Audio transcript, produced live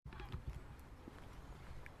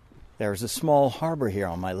There's a small harbor here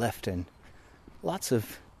on my left and lots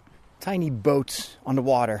of tiny boats on the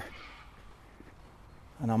water.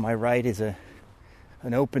 And on my right is an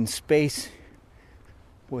open space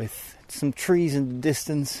with some trees in the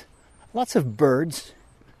distance. Lots of birds.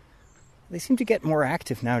 They seem to get more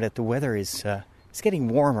active now that the weather is it's getting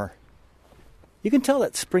warmer. You can tell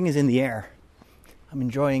that spring is in the air. I'm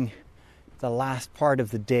enjoying the last part of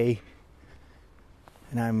the day,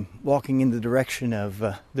 and I'm walking in the direction of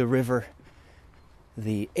the river,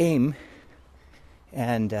 the Eem,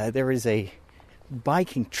 and there is a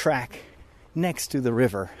biking track next to the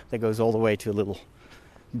river that goes all the way to a little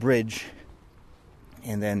bridge,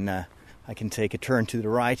 and then I can take a turn to the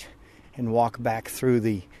right and walk back through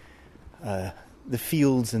the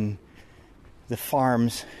fields and the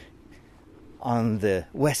farms on the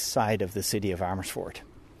west side of the city of Amersfoort.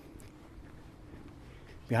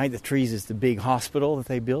 Behind the trees is the big hospital that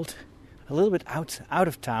they built, a little bit out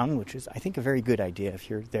of town, which is, I think, a very good idea if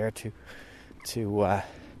you're there to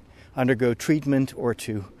undergo treatment or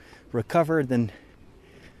to recover. Then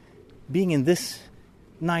being in this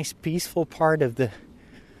nice, peaceful part of the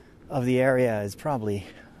area is probably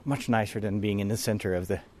much nicer than being in the center of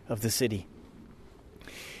the city.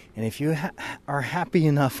 And if you are happy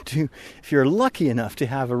enough if you're lucky enough to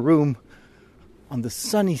have a room on the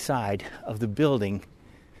sunny side of the building,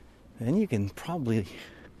 then you can probably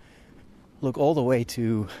look all the way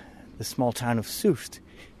to the small town of Soest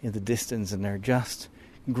in the distance, and they're just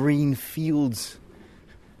green fields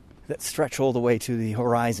that stretch all the way to the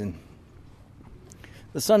horizon.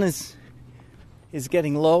 The sun is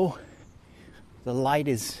getting low. The light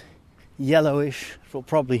is yellowish. It will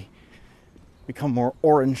probably become more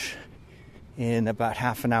orange in about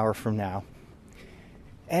half an hour from now.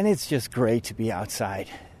 And it's just great to be outside.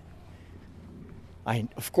 I,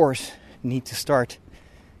 of course, need to start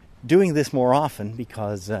doing this more often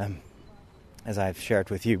because, as I've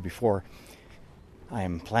shared with you before, I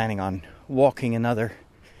am planning on walking another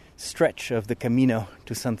stretch of the Camino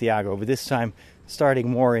to Santiago, but this time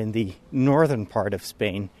starting more in the northern part of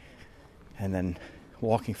Spain and then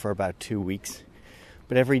walking for about 2 weeks.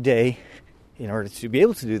 But every day, in order to be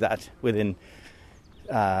able to do that within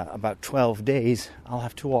about 12 days, I'll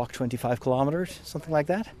have to walk 25 kilometers, something like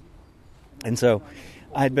that. And so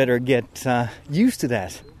I'd better get used to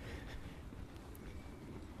that.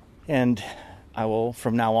 And I will,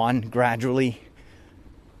 from now on, gradually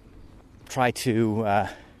try to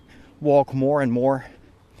walk more and more,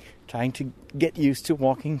 trying to get used to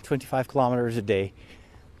walking 25 kilometers a day.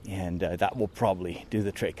 And that will probably do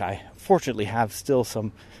the trick. I fortunately have still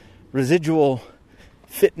some residual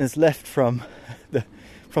fitness left from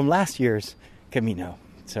last year's Camino.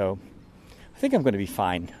 So I think I'm going to be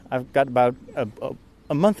fine. I've got about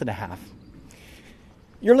a month and a half.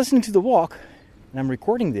 You're listening to The Walk, and I'm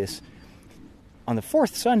recording this on the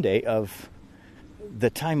fourth Sunday of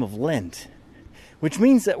the time of Lent, which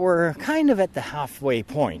means that we're kind of at the halfway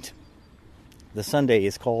point. The Sunday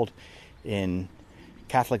is called in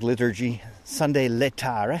Catholic liturgy Sunday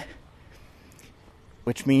Laetare,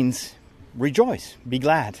 which means rejoice, be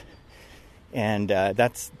glad. And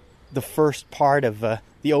that's the first part of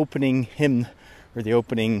the opening hymn, or the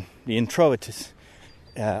introitus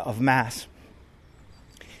of Mass.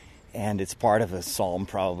 And it's part of a psalm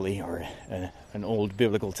probably, or an old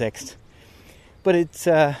biblical text. But it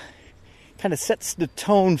kind of sets the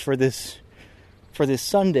tone for this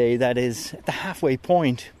Sunday that is at the halfway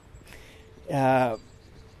point. The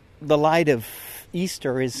light of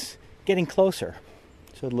Easter is getting closer.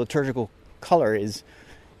 So the liturgical color is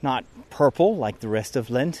not purple like the rest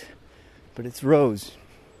of Lent, but it's rose.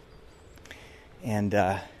 And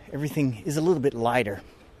everything is a little bit lighter.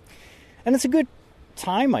 And it's a good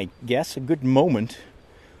time, I guess, a good moment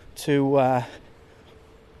to,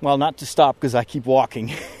 not to stop because I keep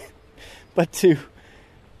walking, but to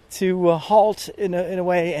halt in a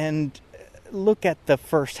way and look at the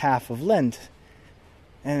first half of Lent.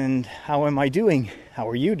 And how am I doing? How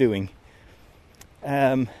are you doing?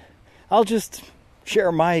 I'll just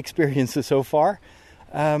share my experiences so far.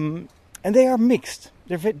 And they are mixed.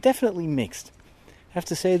 They're definitely mixed. I have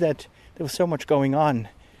to say that there was so much going on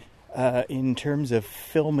in terms of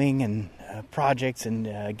filming and projects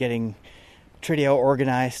and getting Trideo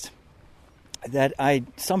organized that I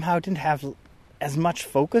somehow didn't have as much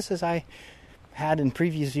focus as I had in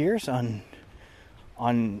previous years on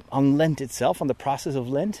Lent itself, on the process of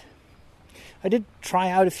Lent. I did try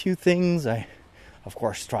out a few things. I, of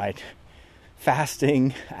course, tried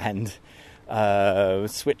fasting and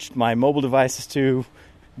switched my mobile devices to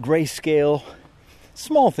grayscale.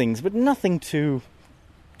 Small things, but nothing too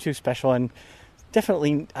special. And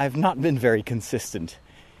definitely, I've not been very consistent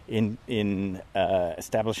in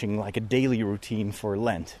establishing like a daily routine for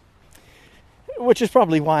Lent, which is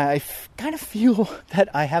probably why I kind of feel that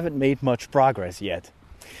I haven't made much progress yet.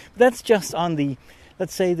 That's just on the,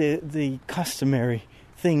 let's say, the customary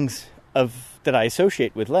things that I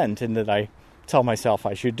associate with Lent and that I tell myself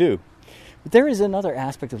I should do. But there is another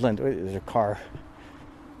aspect of Lent. There's a car.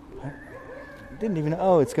 I didn't even know.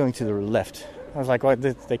 Oh, it's going to the left. I was like, well,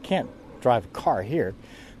 they can't drive a car here.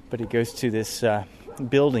 But it goes to this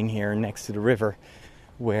building here next to the river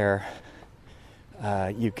where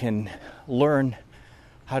you can learn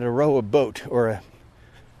how to row a boat or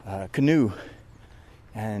a canoe.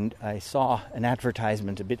 And I saw an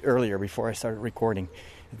advertisement a bit earlier before I started recording.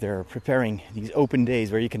 They're preparing these open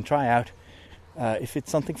days where you can try out if it's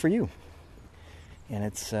something for you. And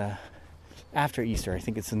it's after Easter. I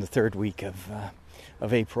think it's in the third week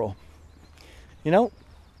of April. You know,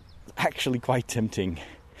 actually quite tempting.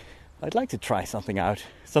 I'd like to try something out,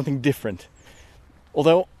 something different.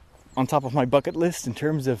 Although, on top of my bucket list in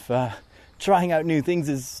terms of trying out new things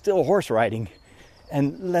is still horse riding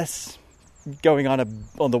and less going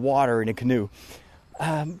on the water in a canoe.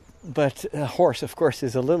 But a horse, of course,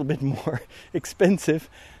 is a little bit more expensive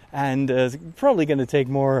and probably going to take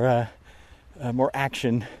more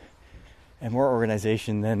action and more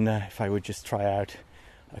organization than if I would just try out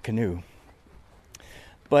a canoe.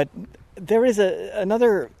 But there is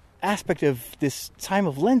another aspect of this time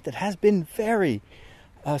of Lent that has been very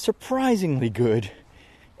surprisingly good,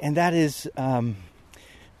 and that is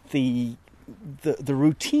the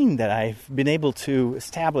routine that I've been able to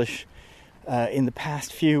establish in the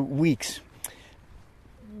past few weeks.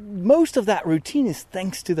 Most of that routine is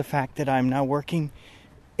thanks to the fact that I'm now working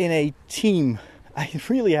in a team. I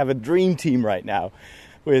really have a dream team right now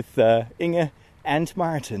with Inge and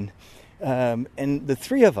Martin. And the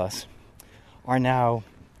three of us are now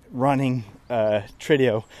running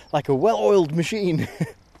Tridio like a well-oiled machine.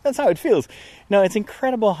 That's how it feels. No, it's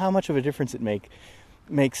incredible how much of a difference it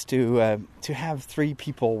makes to have three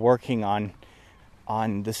people working on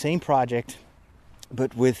the same project,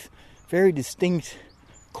 but with very distinct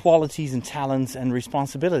qualities and talents and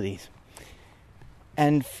responsibilities.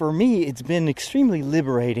 And for me, it's been extremely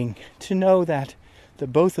liberating to know that the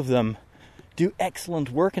both of them do excellent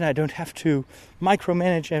work, and I don't have to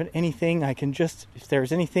micromanage anything. I can just, if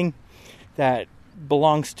there's anything that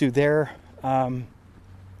belongs to their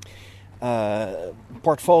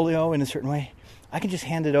portfolio in a certain way, I can just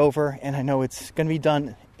hand it over, and I know it's going to be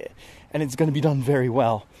done, and it's going to be done very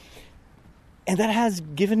well. And that has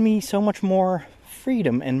given me so much more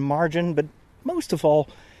freedom and margin, but most of all,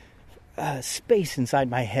 space inside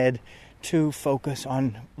my head to focus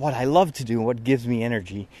on what I love to do, what gives me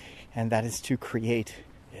energy, and that is to create.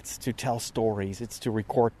 It's to tell stories. It's to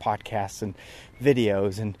record podcasts and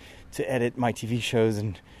videos, and to edit my TV shows,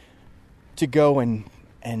 and to go and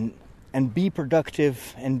be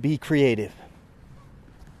productive and be creative.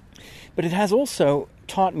 But it has also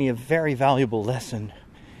taught me a very valuable lesson,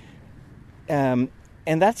 and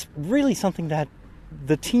that's really something that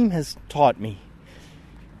the team has taught me.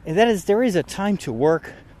 And that is, there is a time to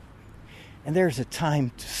work, and there's a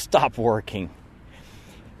time to stop working.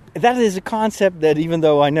 That is a concept that, even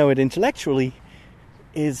though I know it intellectually,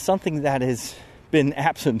 is something that has been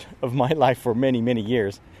absent of my life for many, many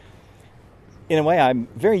years. In a way, I'm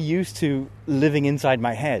very used to living inside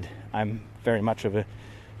my head. I'm very much of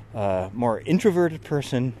a more introverted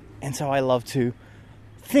person, and so I love to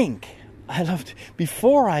think.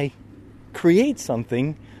 Before I create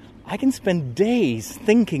something, I can spend days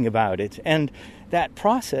thinking about it, and that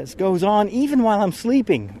process goes on even while I'm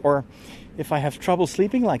sleeping, or if I have trouble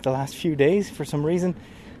sleeping, like the last few days for some reason,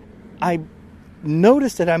 I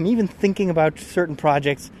notice that I'm even thinking about certain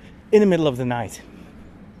projects in the middle of the night.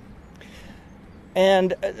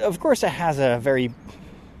 And of course, it has a very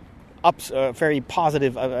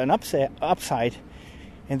positive upside,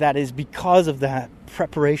 and that is because of that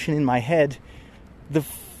preparation in my head, the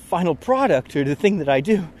final product or the thing that I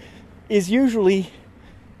do is usually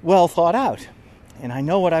well thought out, and I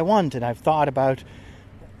know what I want, and I've thought about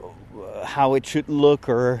how it should look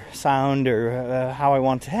or sound, or how I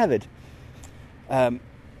want to have it. An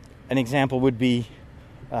example would be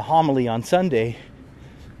a homily on Sunday.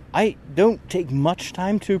 I don't take much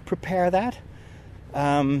time to prepare that,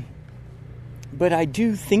 but I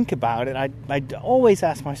do think about it. I always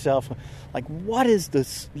ask myself, like, what is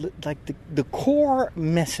this, like the core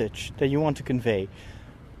message that you want to convey?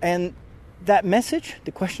 And that message,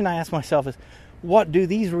 the question I ask myself is, what do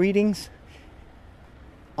these readings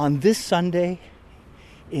on this Sunday,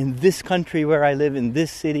 in this country where I live, in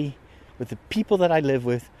this city, with the people that I live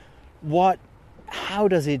with, how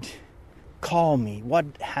does it call me? What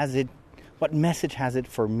message has it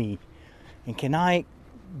for me? And can I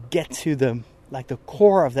get to the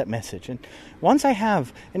core of that message? And once I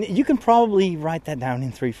have, and you can probably write that down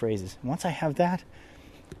in 3 phrases. Once I have that,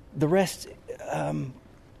 the rest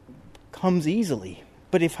comes easily.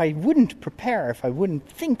 But if I wouldn't prepare, if I wouldn't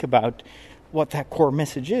think about what that core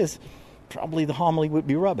message is, probably the homily would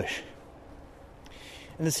be rubbish.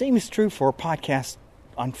 And the same is true for a podcast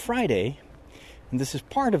on Friday. And this is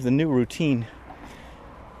part of the new routine.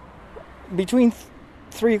 Between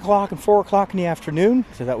 3 o'clock and 4 o'clock in the afternoon,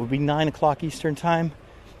 so that would be 9 o'clock Eastern Time,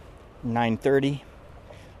 9:30,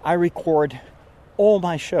 I record all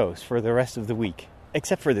my shows for the rest of the week,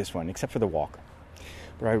 except for this one, except for the walk.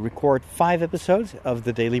 But I record 5 episodes of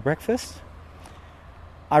the Daily Breakfast.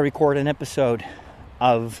 I record an episode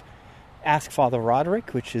of Ask Father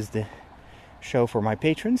Roderick, which is the show for my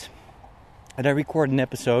patrons. And I record an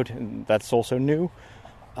episode, and that's also new,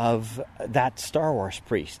 of That Star Wars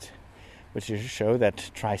Priest, which is a show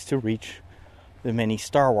that tries to reach the many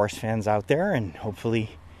Star Wars fans out there, and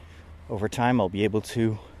hopefully over time I'll be able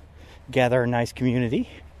to gather a nice community.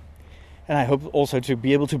 And I hope also to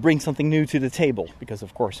be able to bring something new to the table, because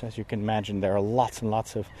of course, as you can imagine, there are lots and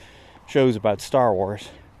lots of shows about Star Wars.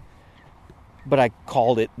 But I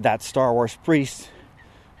called it That Star Wars Priest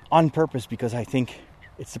on purpose because I think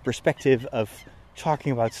it's the perspective of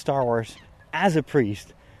talking about Star Wars as a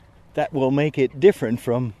priest that will make it different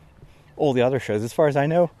from all the other shows. As far as I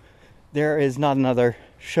know, there is not another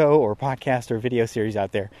show or podcast or video series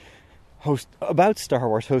out there about Star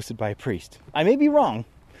Wars hosted by a priest. I may be wrong,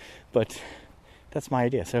 but that's my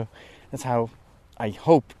idea. So that's how I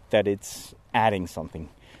hope that it's adding something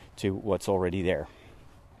to what's already there.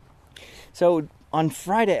 So on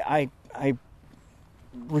Friday, I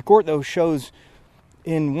record those shows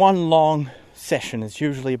in one long session. It's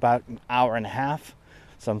usually about an hour and a half,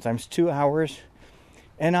 sometimes 2 hours.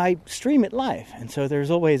 And I stream it live. And so there's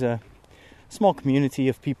always a small community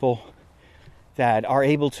of people that are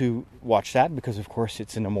able to watch that, because of course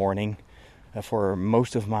it's in the morning for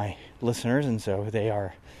most of my listeners, and so they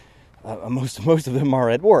are most of them are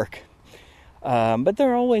at work. But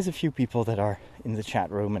there are always a few people that are in the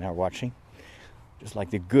chat room and are watching, just like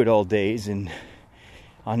the good old days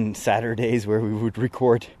on Saturdays where we would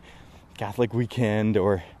record Catholic Weekend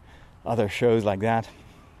or other shows like that.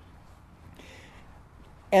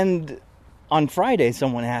 And on Friday,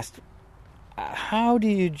 someone asked, how do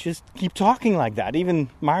you just keep talking like that? Even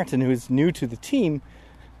Martin, who is new to the team,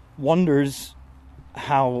 wonders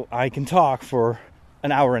how I can talk for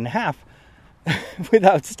an hour and a half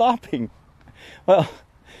without stopping. Well,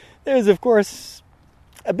 there's, of course,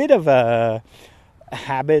 a bit of a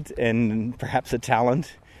habit and perhaps a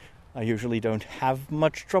talent. I usually don't have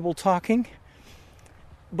much trouble talking.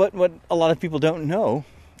 But what a lot of people don't know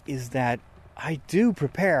is that I do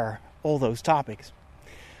prepare all those topics.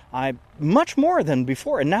 Much more than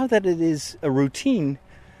before. And now that it is a routine,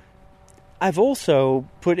 I've also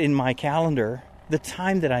put in my calendar the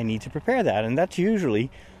time that I need to prepare that. And that's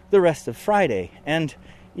usually the rest of Friday. And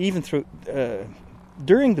even through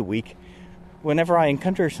during the week, whenever I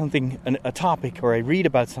encounter something, a topic, or I read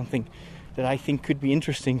about something that I think could be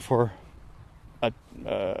interesting for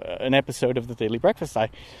an episode of the Daily Breakfast,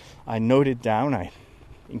 I note it down. I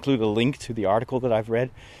include a link to the article that I've read.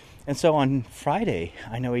 And so on Friday,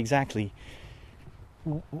 I know exactly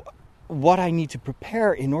what I need to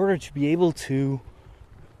prepare in order to be able to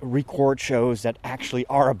record shows that actually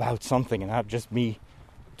are about something and not just me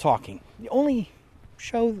talking. The only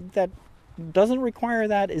show that doesn't require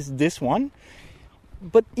that is this one.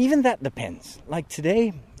 But even that depends. Like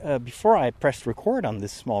today, before I pressed record on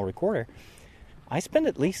this small recorder, I spent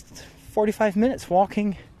at least 45 minutes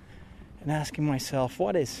walking and asking myself,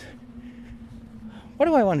 what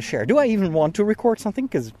do I want to share? Do I even want to record something?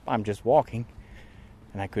 Because I'm just walking.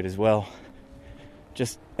 And I could as well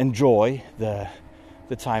just enjoy the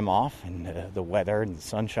time off and the weather and the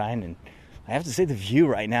sunshine. And I have to say the view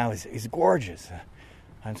right now is gorgeous.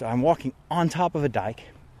 I'm walking on top of a dike.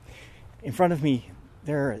 In front of me,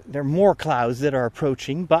 there are more clouds that are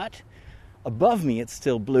approaching, but above me it's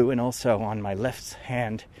still blue. And also on my left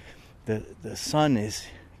hand, the sun is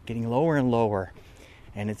getting lower and lower.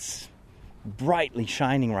 And it's brightly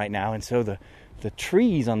shining right now. And so the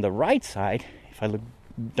trees on the right side, if I look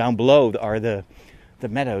down below, are the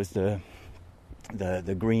meadows, the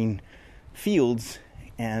green fields,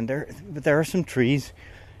 and there are some trees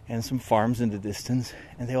and some farms in the distance,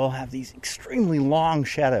 and they all have these extremely long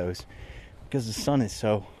shadows because the sun is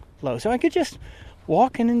so low. So I could just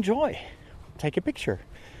walk and enjoy, take a picture.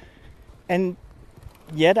 And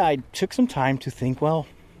yet I took some time to think, well,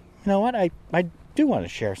 you know what, I do want to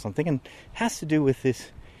share something, and it has to do with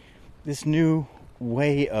this new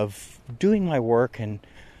way of doing my work and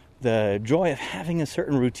the joy of having a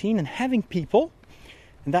certain routine and having people.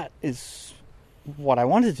 And that is what I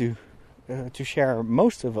wanted to share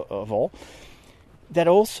most of all. That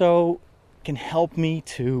also can help me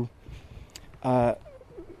to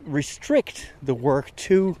restrict the work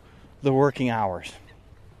to the working hours.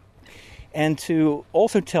 And to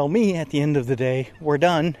also tell me at the end of the day, we're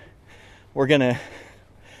done, we're going to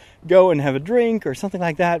go and have a drink or something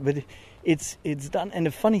like that. But it's done. And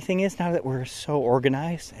the funny thing is, now that we're so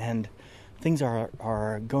organized and things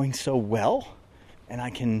are going so well, and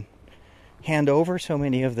I can hand over so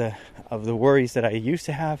many of the worries that I used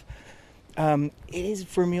to have, it is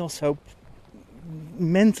for me also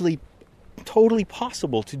mentally totally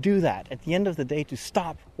possible to do that at the end of the day, to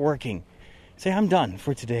stop working, say I'm done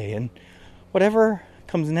for today, and whatever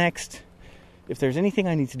comes next, if there's anything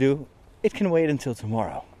I need to do, it can wait until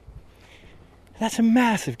tomorrow. That's a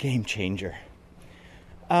massive game changer.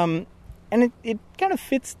 And it kind of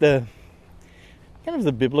fits the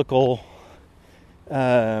biblical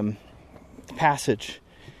passage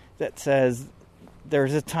that says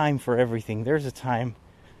there's a time for everything. There's a time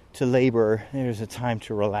to labor, there's a time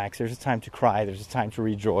to relax, there's a time to cry, there's a time to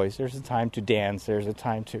rejoice, there's a time to dance, there's a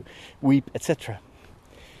time to weep, etc.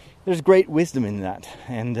 There's great wisdom in that,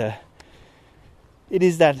 and it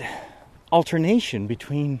is that alternation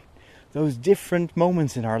between those different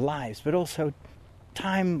moments in our lives, but also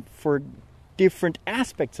time for different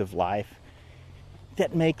aspects of life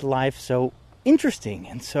that make life so interesting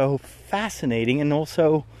and so fascinating, and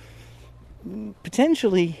also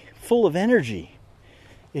potentially full of energy.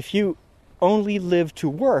 If you only live to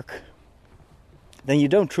work, then you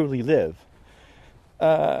don't truly live.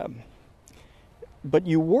 But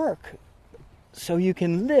you work so you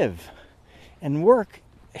can live. And work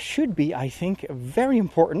should be, I think, a very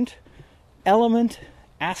important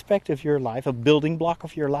aspect of your life, a building block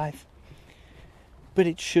of your life. But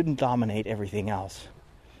it shouldn't dominate everything else.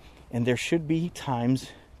 And there should be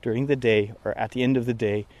times during the day or at the end of the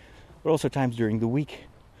day, but also times during the week,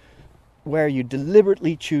 where you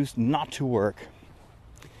deliberately choose not to work.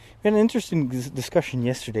 We had an interesting discussion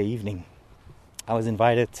yesterday evening. I was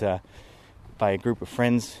invited by a group of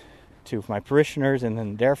friends, two of my parishioners and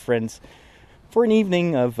then their friends, for an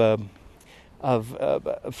evening for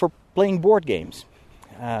playing board games.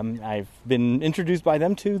 I've been introduced by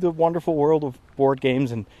them to the wonderful world of board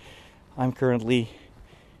games, and I'm currently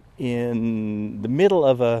in the middle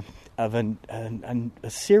of a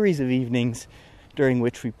series of evenings during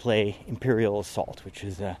which we play Imperial Assault, which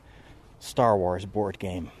is a Star Wars board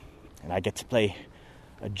game. And I get to play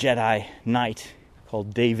a Jedi Knight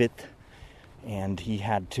called David, and he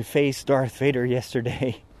had to face Darth Vader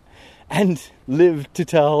yesterday and live to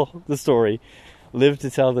tell the story, live to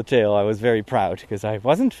tell the tale. I was very proud because I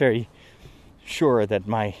wasn't very sure that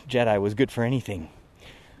my Jedi was good for anything.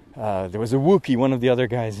 There was a Wookiee, one of the other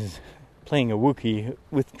guys is playing a Wookiee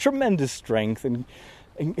with tremendous strength and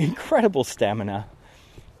incredible stamina,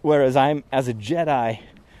 whereas I'm, as a Jedi,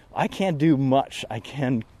 I can't do much. I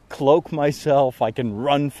can cloak myself, I can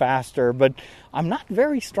run faster, but I'm not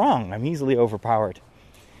very strong. I'm easily overpowered.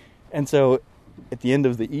 And so at the end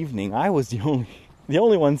of the evening, I was the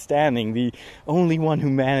only one standing, the only one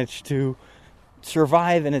who managed to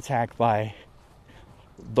survive an attack by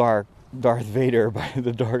Darth Vader, by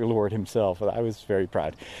the Dark Lord himself. I was very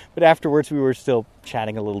proud. But afterwards we were still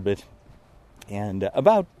chatting a little bit and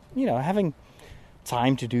about, having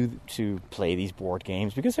time to play these board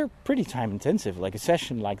games, because they're pretty time intensive. Like a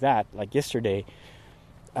session like that, like yesterday,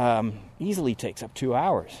 easily takes up 2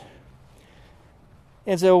 hours.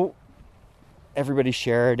 And so everybody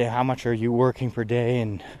shared, how much are you working per day?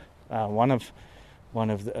 And one of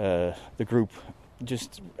the group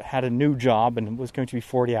just had a new job and it was going to be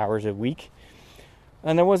 40 hours a week.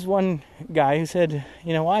 And there was one guy who said,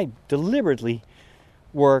 I deliberately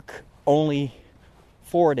work only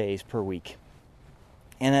 4 days per week.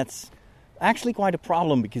 And that's actually quite a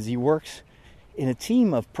problem, because he works in a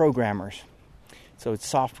team of programmers. So it's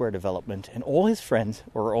software development, and all his friends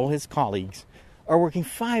or all his colleagues are working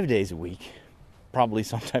 5 days a week, probably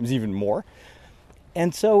sometimes even more.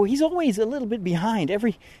 And so he's always a little bit behind.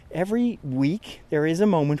 Every week there is a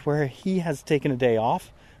moment where he has taken a day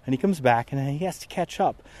off and he comes back and he has to catch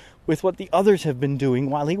up with what the others have been doing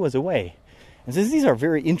while he was away. And since these are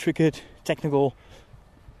very intricate technical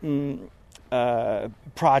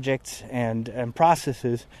projects and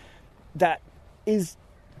processes, that is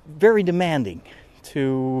very demanding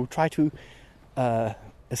to try to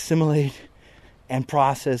assimilate and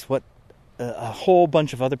process what a whole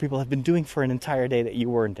bunch of other people have been doing for an entire day that you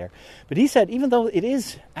weren't there. But he said, even though it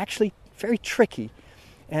is actually very tricky,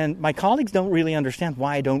 and my colleagues don't really understand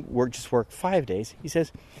why I don't just work 5 days, he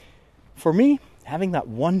says, for me, having that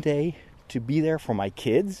one day to be there for my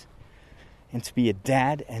kids and to be a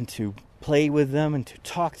dad and to play with them and to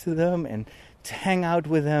talk to them and to hang out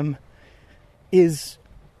with them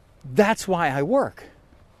that's why I work.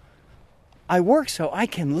 I work so I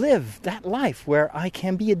can live that life where I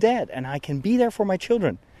can be a dad and I can be there for my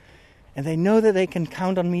children. And they know that they can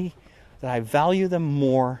count on me, that I value them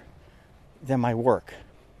more than my work.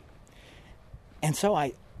 And so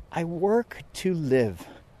I work to live,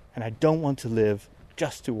 and I don't want to live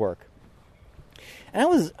just to work.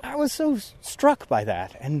 And I was so struck by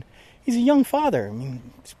that. And he's a young father. I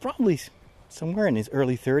mean, he's probably somewhere in his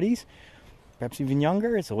early 30s, perhaps even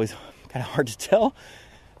younger. It's always kind of hard to tell.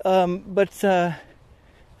 But I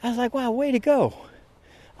was like, wow, way to go.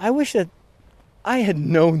 I wish that I had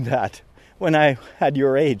known that when I had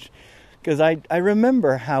your age. Because I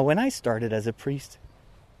remember how when I started as a priest,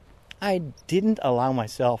 I didn't allow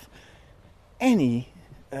myself any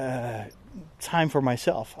time for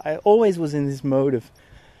myself. I always was in this mode of,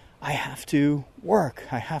 I have to work.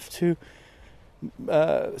 I have to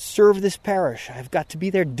serve this parish. I've got to be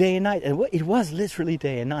there day and night. And it was literally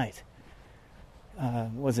day and night.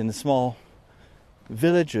 Was in a small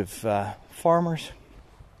village of farmers,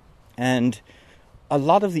 and a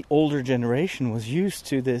lot of the older generation was used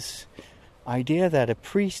to this idea that a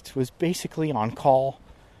priest was basically on call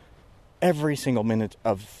every single minute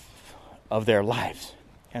of their lives.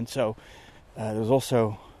 And so there was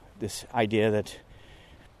also this idea that,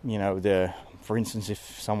 for instance,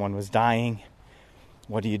 if someone was dying,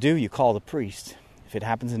 what do? You call the priest. If it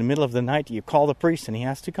happens in the middle of the night, you call the priest, and he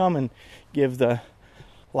has to come and administer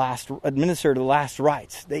the last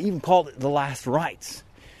rites. They even called it the last rites,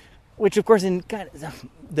 which, of course, in kind of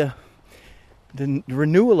the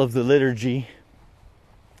renewal of the liturgy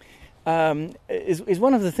is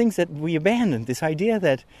one of the things that we abandoned. This idea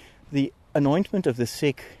that the anointment of the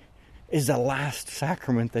sick is the last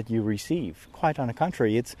sacrament that you receive. Quite on the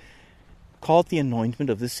contrary, it's called the anointment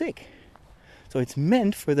of the sick. So it's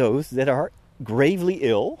meant for those that are gravely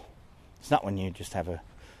ill. It's not when you just have a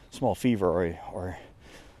small fever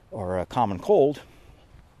or a common cold,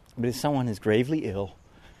 but if someone is gravely ill,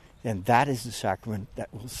 then that is the sacrament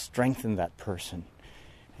that will strengthen that person,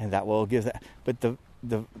 and that will give that. But the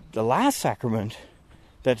last sacrament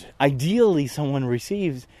that ideally someone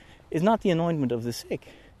receives is not the anointment of the sick,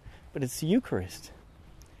 but it's the Eucharist.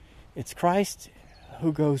 It's Christ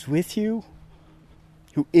who goes with you,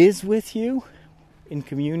 who is with you in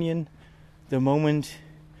communion the moment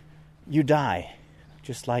you die,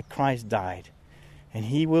 just like Christ died. And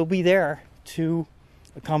he will be there to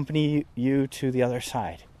accompany you to the other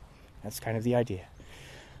side. That's kind of the idea.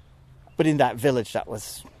 But in that village, that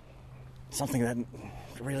was something that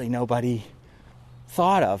really nobody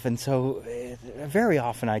thought of. And so very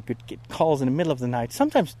often I could get calls in the middle of the night,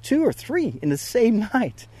 sometimes 2 or 3 in the same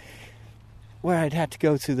night, where I'd had to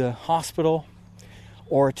go to the hospital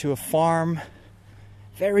or to a farm,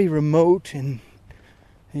 very remote, and,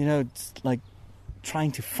 it's like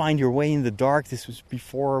trying to find your way in the dark. This was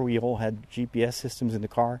before we all had GPS systems in the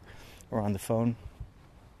car or on the phone.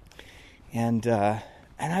 And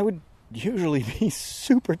I would usually be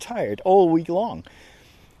super tired all week long.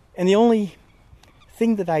 And the only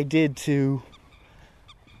thing that I did to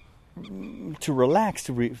relax,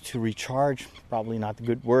 to recharge, probably not the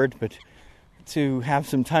good word, but to have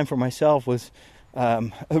some time for myself was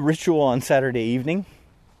a ritual on Saturday evening,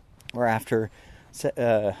 or after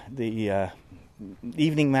the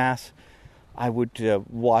evening mass, I would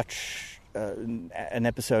watch an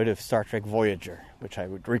episode of Star Trek Voyager, which I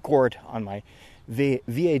would record on my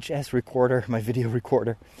VHS recorder, my video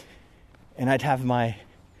recorder, and I'd have my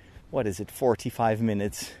 45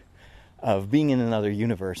 minutes of being in another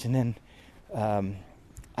universe. And then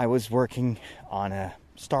I was working on a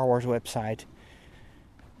Star Wars website,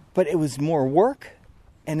 but it was more work,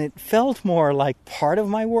 and it felt more like part of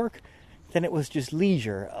my work than it was just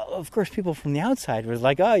leisure. Of course, people from the outside was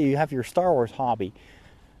like, oh, you have your Star Wars hobby.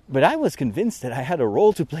 But I was convinced that I had a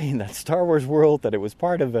role to play in that Star Wars world, that it was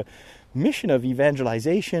part of a mission of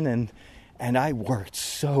evangelization, and I worked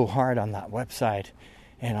so hard on that website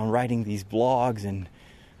and on writing these blogs and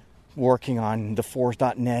working on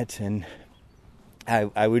theforce.net, and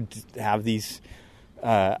I would have these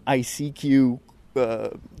ICQ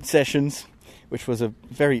sessions, which was a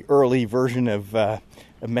very early version of a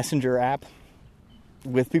messenger app,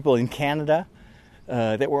 with people in Canada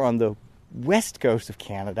that were on the west coast of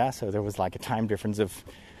Canada, so there was like a time difference of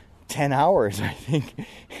 10 hours, I think.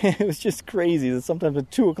 It was just crazy. Sometimes at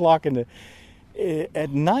 2 o'clock at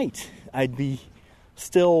night, I'd be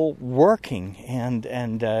still working and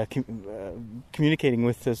communicating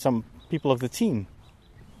with some people of the team.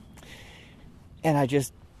 And I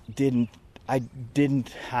just didn't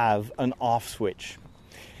have an off switch.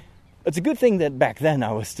 It's a good thing that back then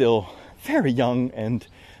I was still very young and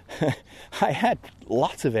I had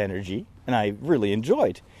lots of energy and I really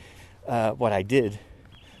enjoyed what I did.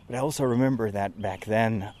 But I also remember that back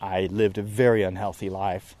then I lived a very unhealthy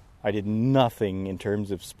life. I did nothing in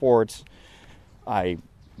terms of sports.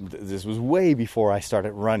 This was way before I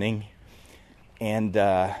started running. And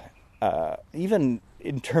even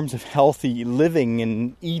in terms of healthy living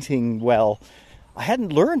and eating well, I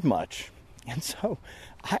hadn't learned much. And so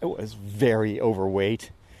I was very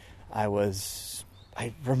overweight. I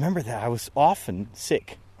remember that I was often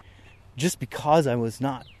sick just because I was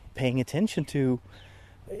not paying attention to,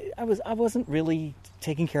 I wasn't really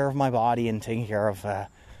taking care of my body and taking care of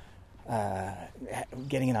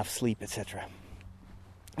getting enough sleep, etc.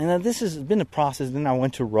 And then this has been a process. Then I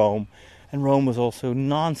went to Rome, and Rome was also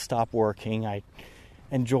non-stop working. I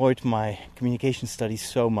enjoyed my communication studies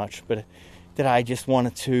so much, but that I just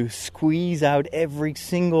wanted to squeeze out every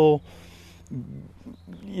single,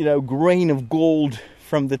 grain of gold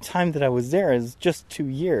from the time that I was there. It was just 2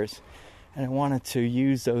 years, and I wanted to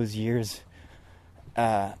use those years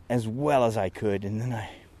as well as I could. And then I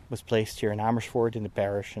was placed here in Amersfoort in the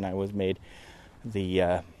parish, and I was made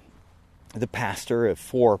the pastor of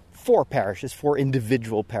four parishes, 4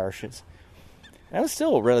 individual parishes. And I was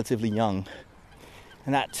still relatively young.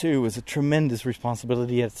 And that, too, was a tremendous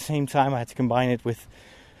responsibility. At the same time, I had to combine it with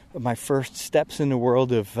my first steps in the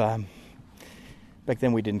world of... back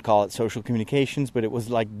then, we didn't call it social communications, but it was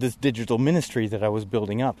like this digital ministry that I was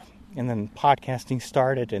building up. And then podcasting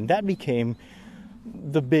started, and that became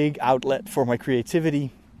the big outlet for my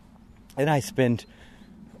creativity. And I spent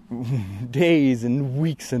days and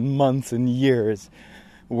weeks and months and years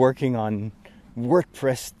working on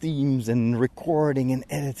WordPress themes and recording and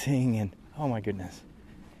editing, and oh my goodness.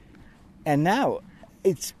 And now,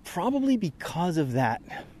 it's probably because of that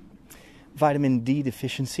vitamin D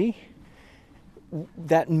deficiency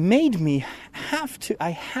that made me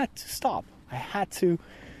I had to stop. I had to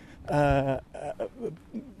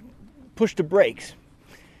push the brakes.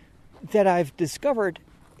 That I've discovered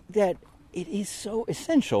that it is so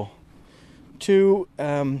essential to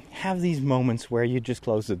have these moments where you just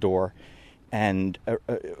close the door and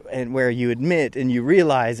where you admit and you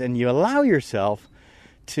realize and you allow yourself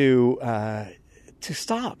to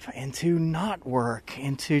stop and to not work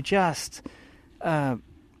and to just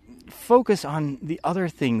focus on the other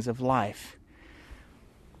things of life.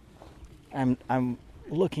 I'm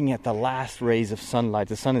looking at the last rays of sunlight.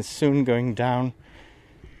 The sun is soon going down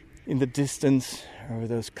in the distance over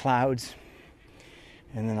those clouds,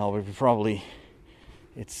 and then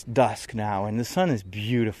it's dusk now, and the sun is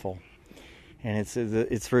beautiful, and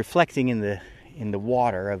it's reflecting in the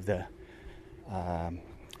water of the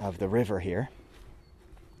river here.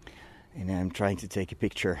 And I'm trying to take a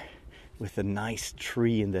picture with a nice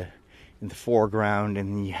tree in the foreground,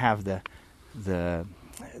 and you have the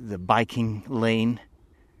biking lane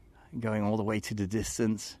going all the way to the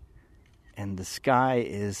distance, and the sky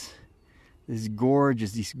is these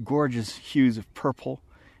gorgeous hues of purple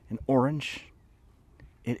and orange.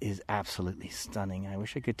 It is absolutely stunning. I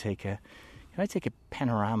wish I could take a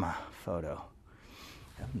panorama photo?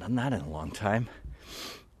 I haven't done that in a long time.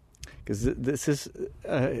 Because this is,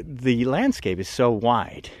 the landscape is so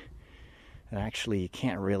wide that actually you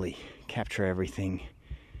can't really capture everything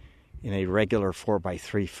in a regular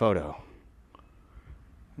 4x3 photo.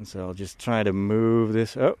 And so I'll just try to move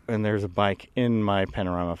this. Oh, and there's a bike in my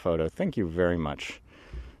panorama photo. Thank you very much.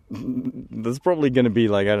 There's probably going to be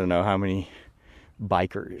I don't know how many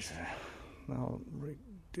bikers. I'll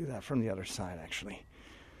do that from the other side, actually.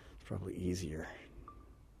 It's probably easier.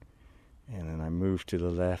 And then I move to the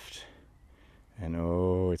left. And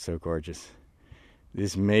oh, it's so gorgeous.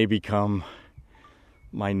 This may become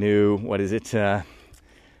my new,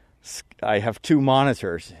 I have 2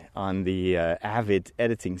 monitors on the Avid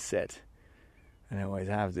editing set. And I always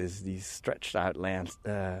have these stretched out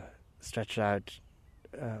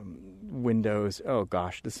windows. Oh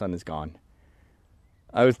gosh, the sun is gone.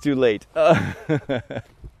 I was too late. I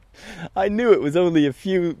knew it was only a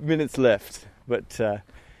few minutes left, but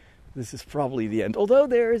this is probably the end. Although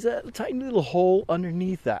there is a tiny little hole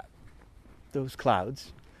underneath those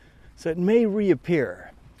clouds. So it may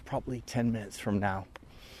reappear probably 10 minutes from now.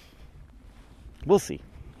 We'll see.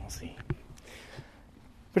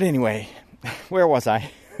 But anyway, where was I?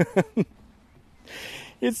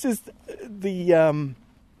 It's just the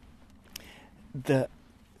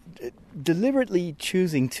deliberately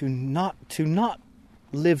choosing to not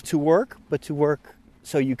live to work, but to work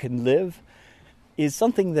so you can live, is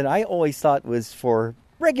something that I always thought was for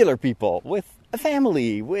regular people with a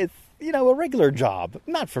family, with a regular job,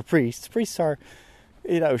 not for priests. Priests are,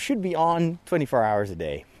 should be on 24 hours a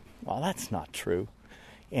day. Well, that's not true.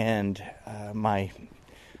 And my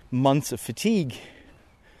months of fatigue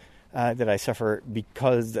that I suffered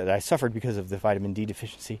because of the vitamin D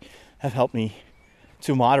deficiency have helped me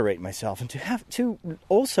to moderate myself and to have to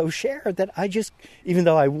also share that I just, even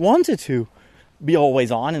though I wanted to be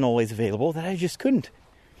always on and always available, that I just couldn't.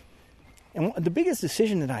 And the biggest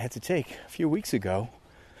decision that I had to take a few weeks ago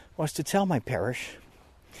was to tell my parish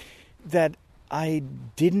that I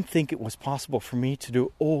didn't think it was possible for me to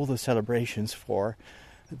do all the celebrations for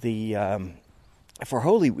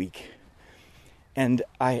Holy Week. And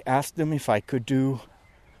I asked them if I could do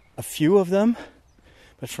a few of them,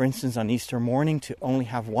 but for instance on Easter morning to only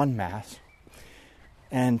have one Mass,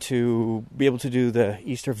 and to be able to do the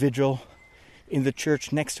Easter Vigil in the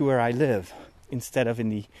church next to where I live, instead of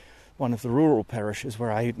in one of the rural parishes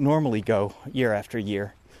where I normally go year after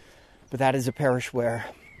year. But that is a parish where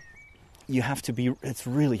you have to be, it's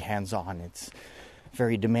really hands-on. It's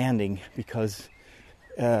very demanding because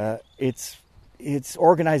it's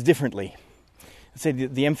organized differently. I'd say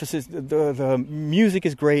the emphasis, the music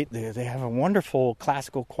is great. They have a wonderful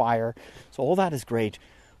classical choir, so all that is great.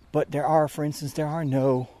 But for instance, there are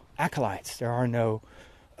no acolytes. There are no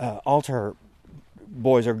altar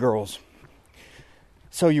boys or girls.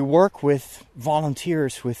 So you work with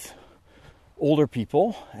volunteers, with older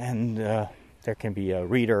people, and there can be a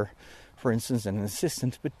reader, for instance, and an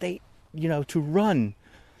assistant. But to run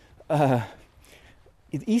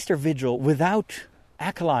Easter Vigil without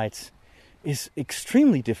acolytes is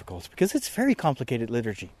extremely difficult because it's very complicated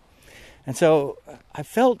liturgy. And so I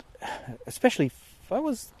felt, especially,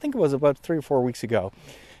 I think it was about 3 or 4 weeks ago,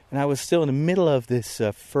 and I was still in the middle of this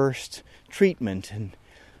first treatment and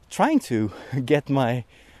trying to get my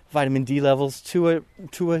vitamin D levels to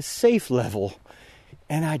a safe level.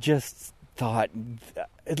 And I just thought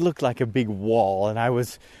it looked like a big wall, and I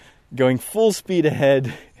was going full speed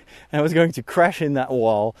ahead, and I was going to crash in that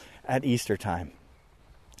wall at Easter time.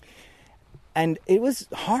 And it was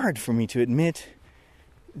hard for me to admit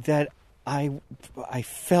that I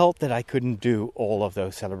felt that I couldn't do all of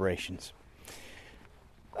those celebrations.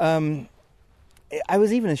 I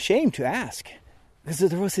was even ashamed to ask, because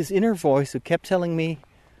there was this inner voice who kept telling me,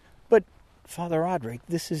 but Father Roderick,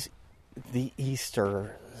 this is the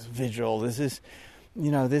Easter Vigil. This is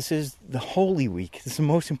the Holy Week. This is the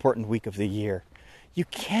most important week of the year. You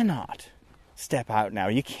cannot step out now.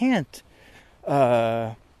 You can't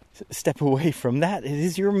step away from that. It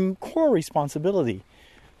is your core responsibility.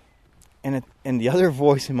 And the other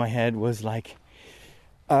voice in my head was like,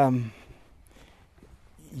 you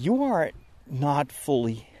are not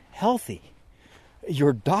fully healthy.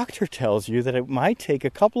 Your doctor tells you that it might take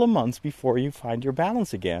a couple of months before you find your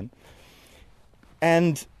balance again.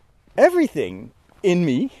 And everything in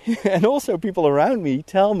me, and also people around me,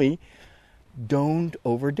 tell me, don't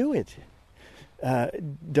overdo it.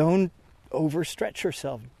 Don't overstretch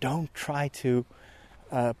yourself. Don't try to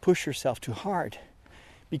push yourself too hard.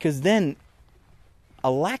 Because then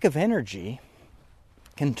a lack of energy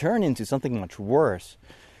can turn into something much worse,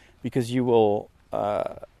 because you will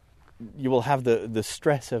have the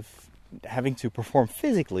stress of having to perform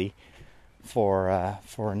physically for a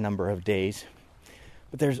number of days.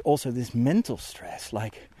 But there's also this mental stress,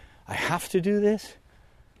 like, I have to do this,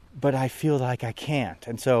 but I feel like I can't.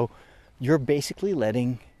 And so you're basically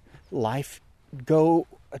letting life go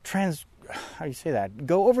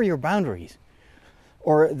go over your boundaries,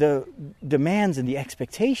 or the demands and the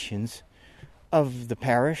expectations of the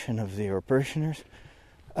parish and of your parishioners.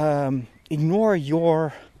 Ignore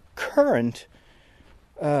your current,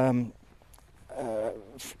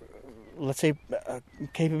 let's say,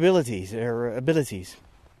 capabilities or abilities.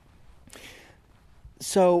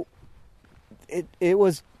 So it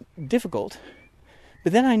was difficult.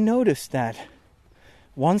 But then I noticed that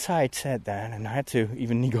once I had said that, and I had to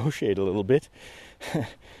even negotiate a little bit,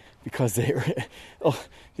 because the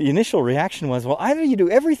initial reaction was, well, either you do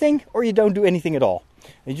everything or you don't do anything at all.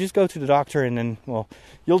 You just go to the doctor and then, well,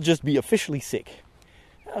 you'll just be officially sick.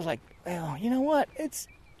 I was like, well, you know what?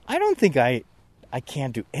 I don't think I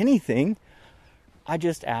can't do anything. I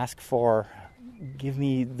just ask for, give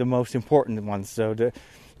me the most important ones. So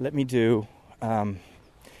let me do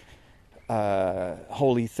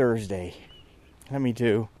Holy Thursday. Let me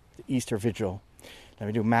do the Easter Vigil. Let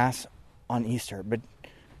me do Mass on Easter. But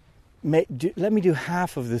let me do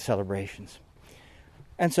half of the celebrations.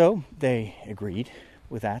 And so they agreed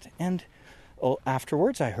with that. And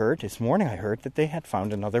afterwards, this morning I heard that they had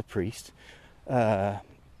found another priest, a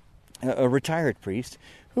retired priest,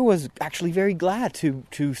 who was actually very glad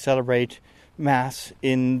to celebrate Mass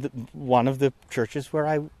in one of the churches where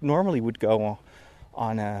I normally would go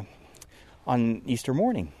on Easter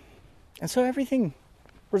morning. And so everything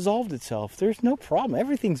resolved itself. There's no problem.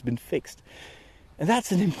 Everything's been fixed. And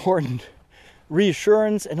that's an important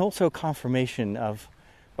reassurance and also confirmation of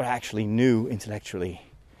what I actually knew intellectually.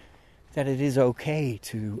 That it is okay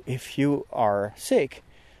to, if you are sick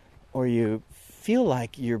or you feel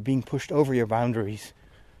like you're being pushed over your boundaries,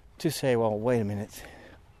 to say, well, wait a minute,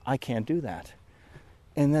 I can't do that.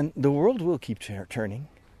 And then the world will keep turning.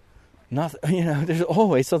 There's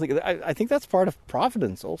always something. I think that's part of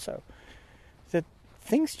providence also. That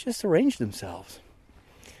things just arrange themselves.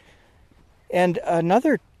 And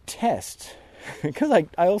another test, because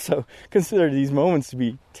I also consider these moments to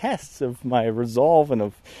be tests of my resolve and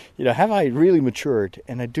of, have I really matured?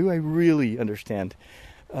 And do I really understand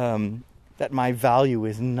that my value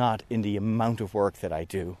is not in the amount of work that I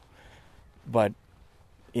do, but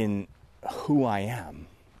in who I am,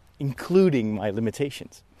 including my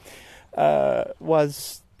limitations,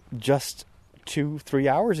 was just 2-3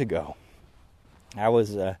 hours ago. I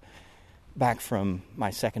was back from my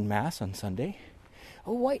second Mass on Sunday.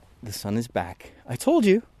 Oh, wait, the sun is back. I told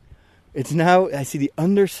you. It's now, I see the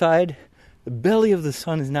underside, the belly of the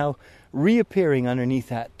sun is now reappearing underneath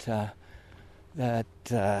that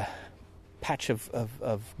patch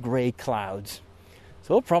of gray clouds.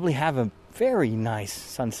 So we'll probably have a very nice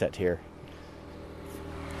sunset here.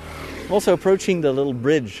 Also approaching the little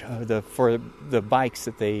bridge for the bikes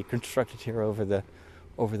that they constructed here over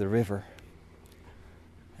the river.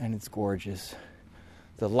 And it's gorgeous.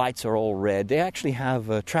 The lights are all red. They actually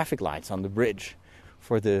have traffic lights on the bridge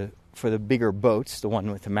for the bigger boats, the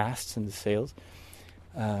one with the masts and the sails.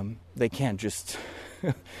 They can't just...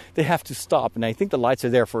 they have to stop. And I think the lights are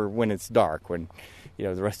there for when it's dark, when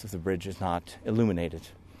the rest of the bridge is not illuminated.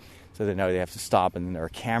 So they know they have to stop, and then there are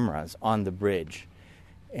cameras on the bridge.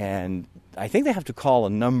 And I think they have to call a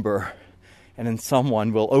number, and then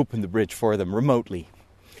someone will open the bridge for them remotely.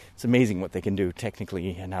 It's amazing what they can do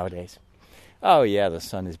technically nowadays. Oh yeah, the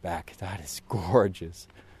sun is back. That is gorgeous.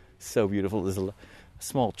 So beautiful. There's a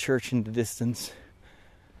small church in the distance.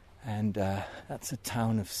 And that's a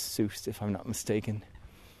town of Soest, if I'm not mistaken.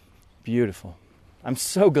 Beautiful. I'm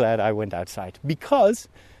so glad I went outside. Because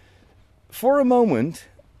for a moment,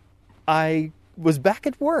 I was back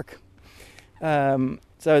at work. So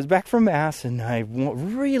I was back from Mass, and I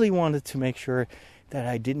really wanted to make sure that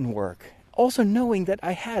I didn't work. Also knowing that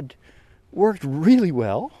I had worked really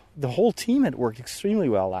well. The whole team had worked extremely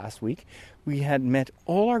well last week. We had met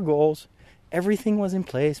all our goals. Everything was in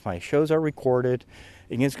place. My shows are recorded.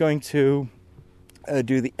 Inge's going to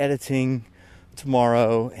do the editing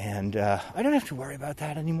tomorrow, and I don't have to worry about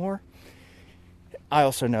that anymore. I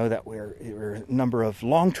also know that we're a number of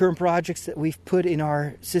long-term projects that we've put in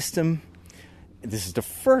our system. This is the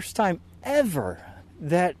first time ever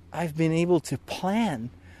that I've been able to plan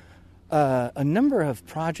a number of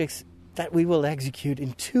projects that we will execute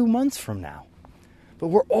in 2 months from now. But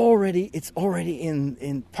it's already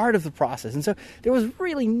in part of the process. And so there was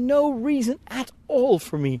really no reason at all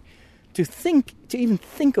for me to even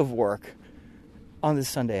think of work on this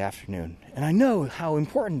Sunday afternoon. And I know how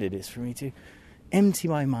important it is for me to empty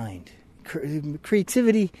my mind.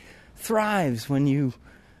 Creativity thrives when you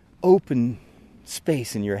open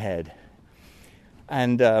space in your head.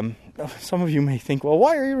 And some of you may think, well,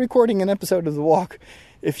 why are you recording an episode of The Walk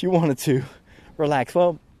if you wanted to relax?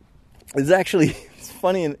 Well, it's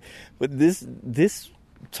funny, but this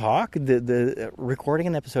talk, the recording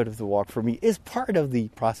an episode of The Walk for me is part of the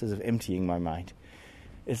process of emptying my mind.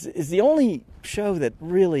 It's the only show that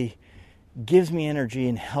really gives me energy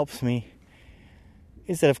and helps me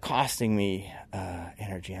instead of costing me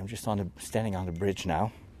energy. I'm just standing on the bridge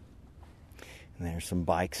now. And there's some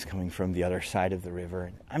bikes coming from the other side of the river.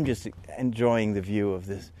 And I'm just enjoying the view of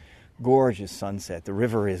this gorgeous sunset. The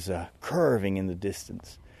river is curving in the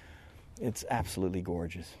distance. It's absolutely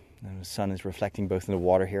gorgeous. And the sun is reflecting both in the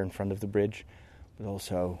water here in front of the bridge, but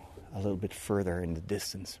also a little bit further in the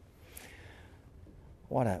distance.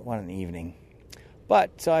 What an evening.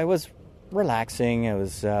 But so I was relaxing. I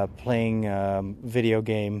was playing video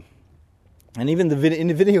game. And even in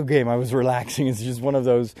the video game I was relaxing. It's just one of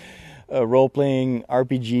those role-playing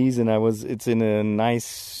RPGs, and it's in a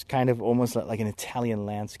nice kind of almost like an Italian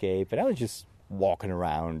landscape, and I was just walking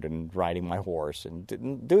around and riding my horse and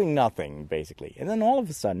doing nothing basically. And then all of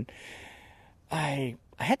a sudden I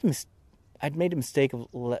I'd made a mistake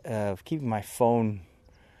of keeping my phone.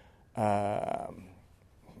 I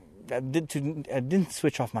didn't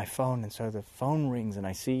switch off my phone, and so the phone rings, and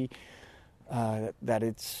I see that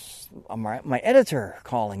it's my editor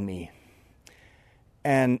calling me.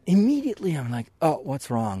 And immediately I'm like, oh, what's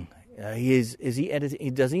wrong? Is he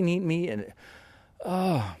editing? Does he need me? And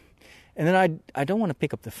then I don't want to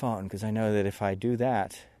pick up the phone because I know that if I do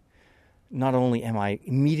that, not only am I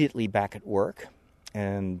immediately back at work,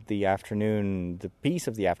 and the peace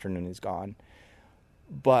of the afternoon is gone,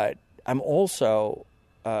 but I'm also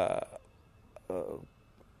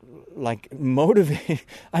motivated.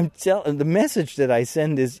 The message that I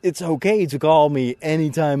send is it's okay to call me any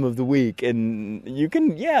time of the week, and you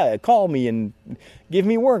can call me and give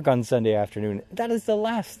me work on Sunday afternoon. That is the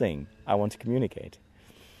last thing I want to communicate.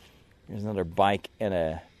 There's another bike and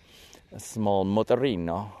a small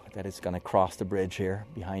motorino that is going to cross the bridge here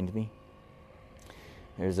behind me.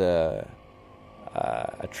 There's a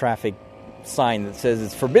traffic sign that says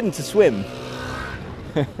it's forbidden to swim.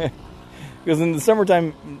 Because in the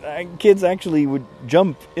summertime, kids actually would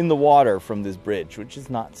jump in the water from this bridge, which is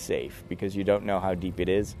not safe because you don't know how deep it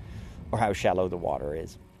is or how shallow the water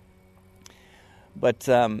is. But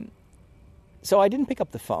so I didn't pick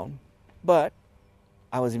up the phone, but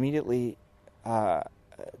I was immediately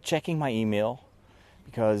checking my email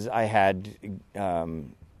because I had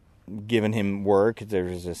given him work.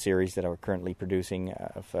 There's a series that I'm currently producing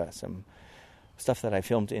of some stuff that I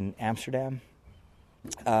filmed in Amsterdam.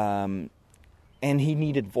 And he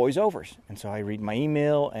needed voiceovers. And so I read my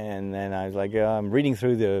email, and then I was like, I'm reading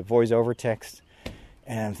through the voiceover text,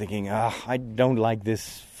 and I'm thinking, I don't like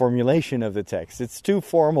this formulation of the text. It's too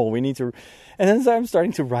formal. We need to... And then so I'm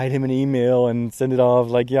starting to write him an email and send it off,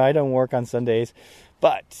 like, I don't work on Sundays.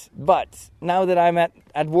 But now that I'm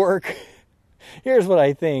at work, here's what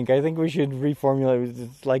I think. I think we should reformulate.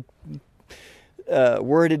 It's like...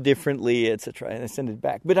 worded differently, etc., and I sent it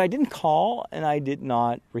back. But I didn't call, and I did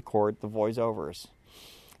not record the voiceovers.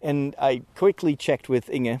 And I quickly checked with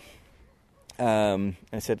Inge.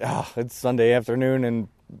 I said, it's Sunday afternoon, and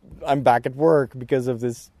I'm back at work because of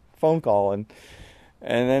this phone call. And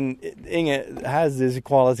then Inge has this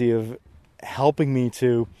quality of helping me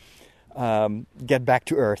to get back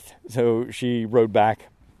to earth. So she wrote back,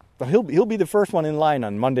 he'll be the first one in line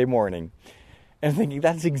on Monday morning. And thinking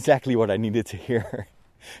that's exactly what I needed to hear.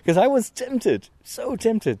 Because I was so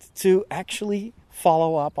tempted to actually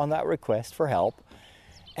follow up on that request for help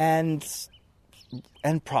and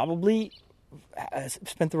probably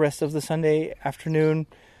spent the rest of the Sunday afternoon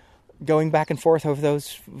going back and forth over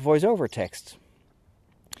those voiceover texts.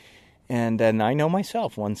 And then I know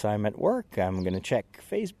myself, once I'm at work, I'm going to check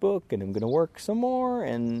Facebook and I'm going to work some more.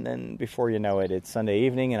 And then before you know it, it's Sunday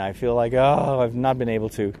evening and I feel like, I've not been able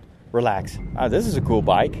to relax. This is a cool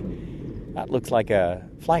bike. That looks like a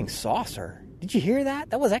flying saucer. Did you hear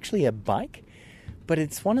that? That was actually a bike, but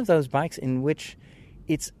it's one of those bikes in which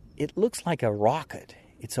it looks like a rocket.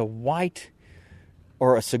 It's a white,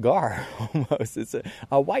 or a cigar almost. It's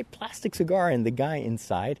a white plastic cigar, and the guy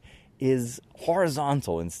inside is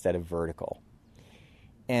horizontal instead of vertical.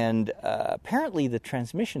 And apparently the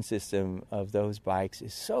transmission system of those bikes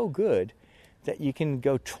is so good that you can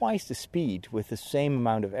go twice the speed with the same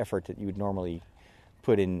amount of effort that you would normally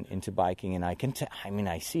put into biking. And I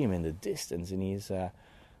see him in the distance, and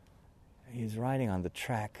he's riding on the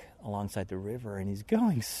track alongside the river, and he's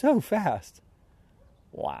going so fast.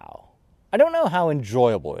 Wow. I don't know how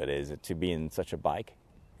enjoyable it is to be in such a bike,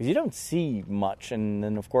 because you don't see much, and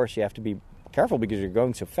then of course you have to be careful because you're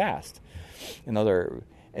going so fast. And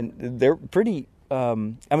they're pretty.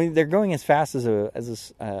 They're going as fast as a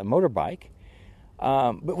motorbike.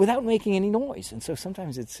 But without making any noise, and so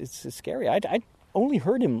sometimes it's scary. I only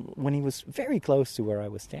heard him when he was very close to where I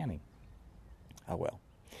was standing. Oh well.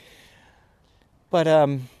 But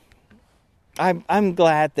I'm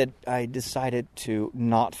glad that I decided to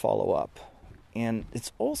not follow up, and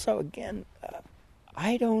it's also again,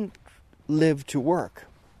 I don't live to work.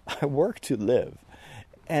 I work to live.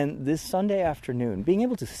 And this Sunday afternoon, being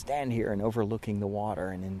able to stand here and overlooking the water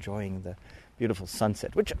and enjoying the beautiful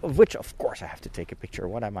sunset, which of course I have to take a picture.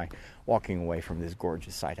 What am I walking away from this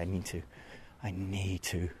gorgeous sight? I need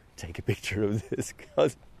to take a picture of this,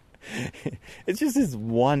 because it's just this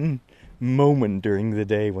one moment during the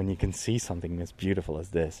day when you can see something as beautiful as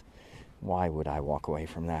this. Why would I walk away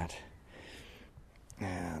from that?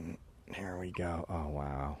 And here we go. Oh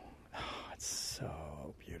wow, it's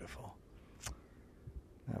so beautiful.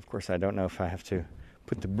 Now, of course, I don't know if I have to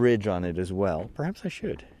put the bridge on it as well. Perhaps I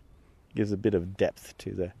should. Gives a bit of depth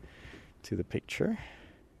to the picture.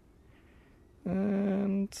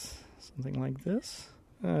 And something like this.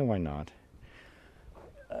 Why not?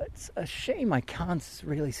 It's a shame I can't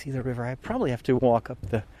really see the river. I probably have to walk up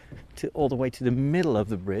all the way to the middle of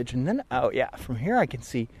the bridge, and then from here I can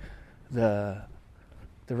see the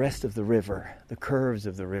rest of the river, the curves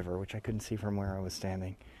of the river, which I couldn't see from where I was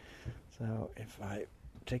standing. So if I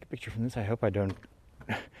take a picture from this, I hope I don't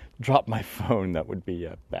drop my phone. That would be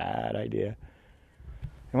a bad idea.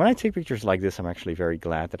 And when I take pictures like this, I'm actually very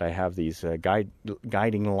glad that I have these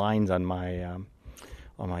guiding lines on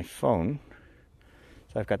my phone.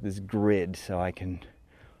 So I've got this grid, so I can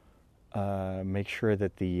make sure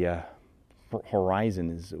that the horizon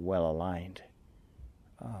is well aligned.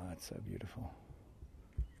 Oh, it's so beautiful.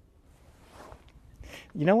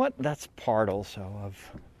 You know what? That's part also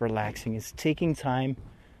of relaxing, is taking time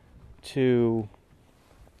to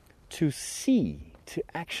see, to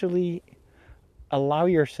actually allow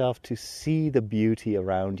yourself to see the beauty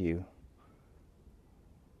around you.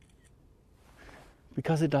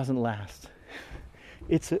 Because it doesn't last.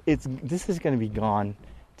 This is going to be gone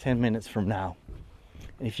 10 minutes from now.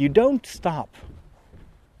 And if you don't stop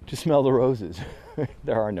to smell the roses,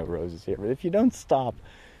 there are no roses here, but if you don't stop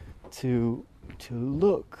to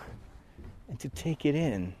look and to take it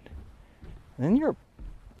in, then you're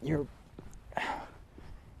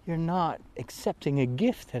not accepting a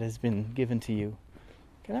gift that has been given to you.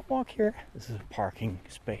 Can I walk here? This is a parking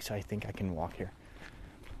space. I think I can walk here.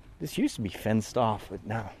 This used to be fenced off, but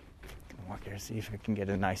now I can walk here, see if I can get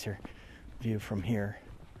a nicer view from here.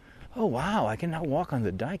 Oh wow, I can now walk on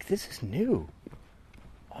the dike. This is new.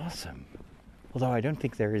 Awesome. Although I don't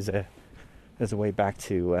think there's a way back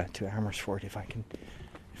to Amersfoort if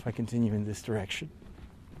I continue in this direction.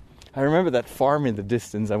 I remember that farm in the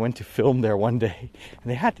distance. I went to film there one day, and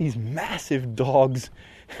they had these massive dogs.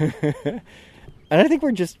 And I think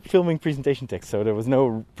we're just filming presentation text, so there was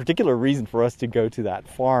no particular reason for us to go to that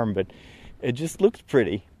farm, but it just looked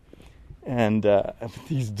pretty. And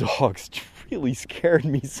these dogs really scared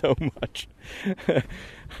me so much.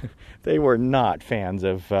 They were not fans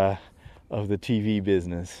of the TV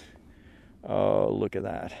business. Oh, look at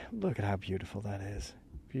that. Look at how beautiful that is.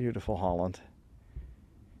 Beautiful Holland.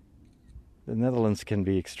 The Netherlands can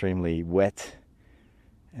be extremely wet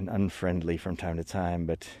and unfriendly from time to time,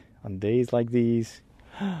 but on days like these,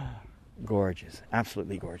 gorgeous.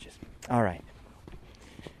 Absolutely gorgeous. All right.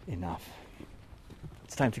 Enough.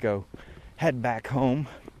 It's time to go head back home.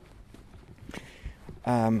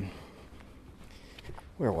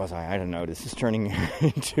 Where was I? I don't know. This is turning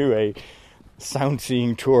into a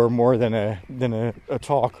sound-seeing tour more than a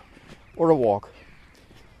talk or a walk.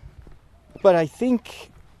 But I think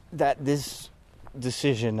that this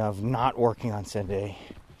decision of not working on Sunday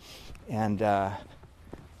and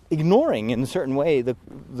ignoring in a certain way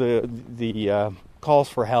the calls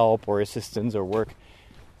for help or assistance or work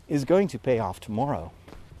is going to pay off tomorrow.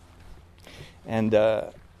 And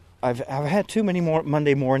I've had too many more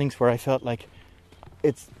Monday mornings where I felt like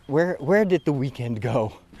it's where did the weekend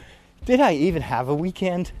go? Did I even have a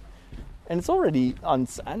weekend? And it's already on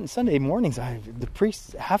Sunday mornings. The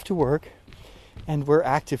priests have to work, and we're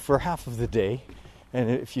active for half of the day. And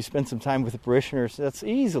if you spend some time with the parishioners, that's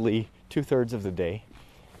easily 2/3 of the day.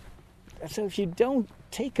 So if you don't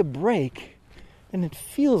take a break, then it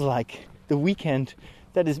feels like the weekend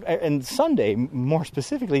that is, and Sunday more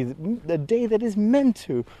specifically, the day that is meant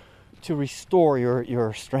to restore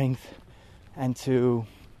your strength and to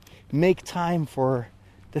make time for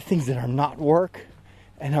the things that are not work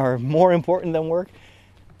and are more important than work,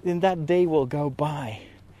 then that day will go by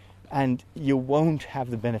and you won't have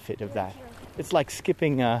the benefit of that. It's like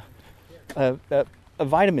skipping a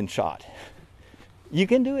vitamin shot. You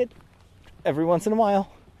can do it every once in a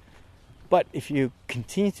while, but if you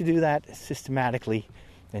continue to do that systematically,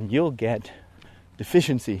 then you'll get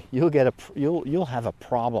deficiency. You'll have a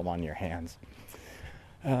problem on your hands.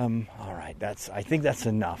 All right, I think that's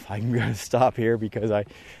enough. I'm going to stop here because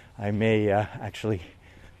I may actually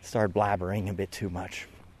start blabbering a bit too much.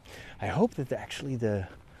 I hope that actually the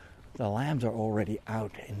lambs are already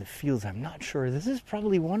out in the fields. I'm not sure. This is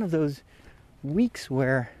probably one of those weeks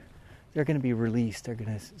where they're going to be released.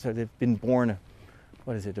 So they've been born,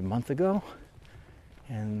 a month ago?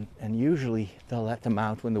 And usually they'll let them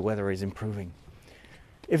out when the weather is improving.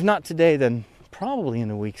 If not today, then probably in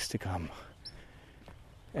the weeks to come.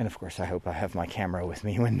 And of course, I hope I have my camera with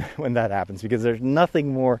me when that happens, because there's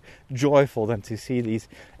nothing more joyful than to see these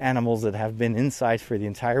animals that have been inside for the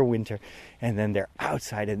entire winter, and then they're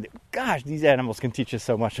outside. And gosh, these animals can teach us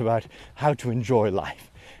so much about how to enjoy life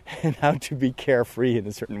and how to be carefree in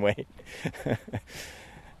a certain way.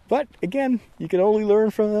 But again, you can only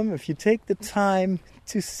learn from them if you take the time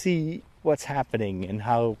to see what's happening and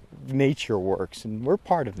how nature works. And we're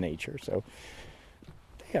part of nature, so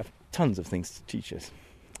they have tons of things to teach us.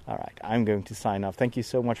 All right, I'm going to sign off. Thank you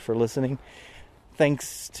so much for listening.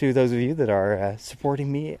 Thanks to those of you that are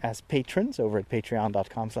supporting me as patrons over at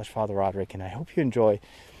patreon.com/Father Roderick. And I hope you enjoy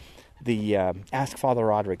the Ask Father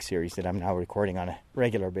Roderick series that I'm now recording on a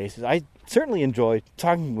regular basis. I certainly enjoy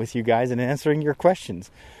talking with you guys and answering your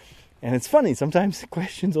questions. And it's funny, sometimes the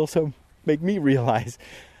questions also make me realize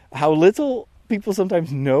how little people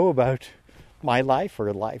sometimes know about my life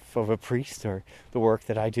or the life of a priest or the work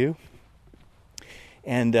that I do.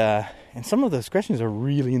 And some of those questions are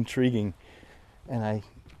really intriguing, and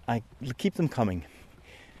I keep them coming.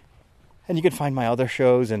 And you can find my other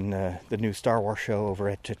shows and the new Star Wars show over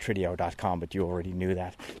at Tridio.com, but you already knew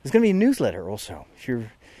that. There's going to be a newsletter also. If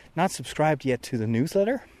you're not subscribed yet to the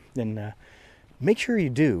newsletter, then make sure you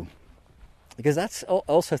do. Because that's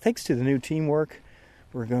also thanks to the new teamwork.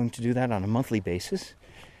 We're going to do that on a monthly basis.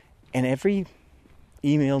 And every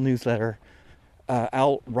email newsletter,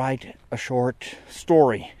 I'll write a short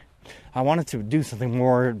story. I wanted to do something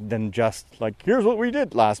more than just like, here's what we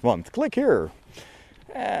did last month. Click here.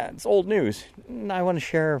 It's old news. And I want to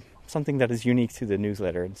share something that is unique to the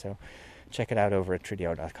newsletter. And so check it out over at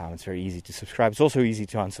Tridio.com. It's very easy to subscribe. It's also easy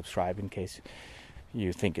to unsubscribe in case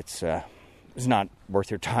you think it's not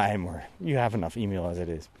worth your time or you have enough email as it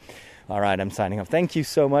is. All right, I'm signing off. Thank you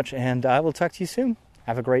so much, and I will talk to you soon.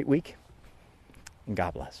 Have a great week, and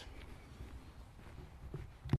God bless.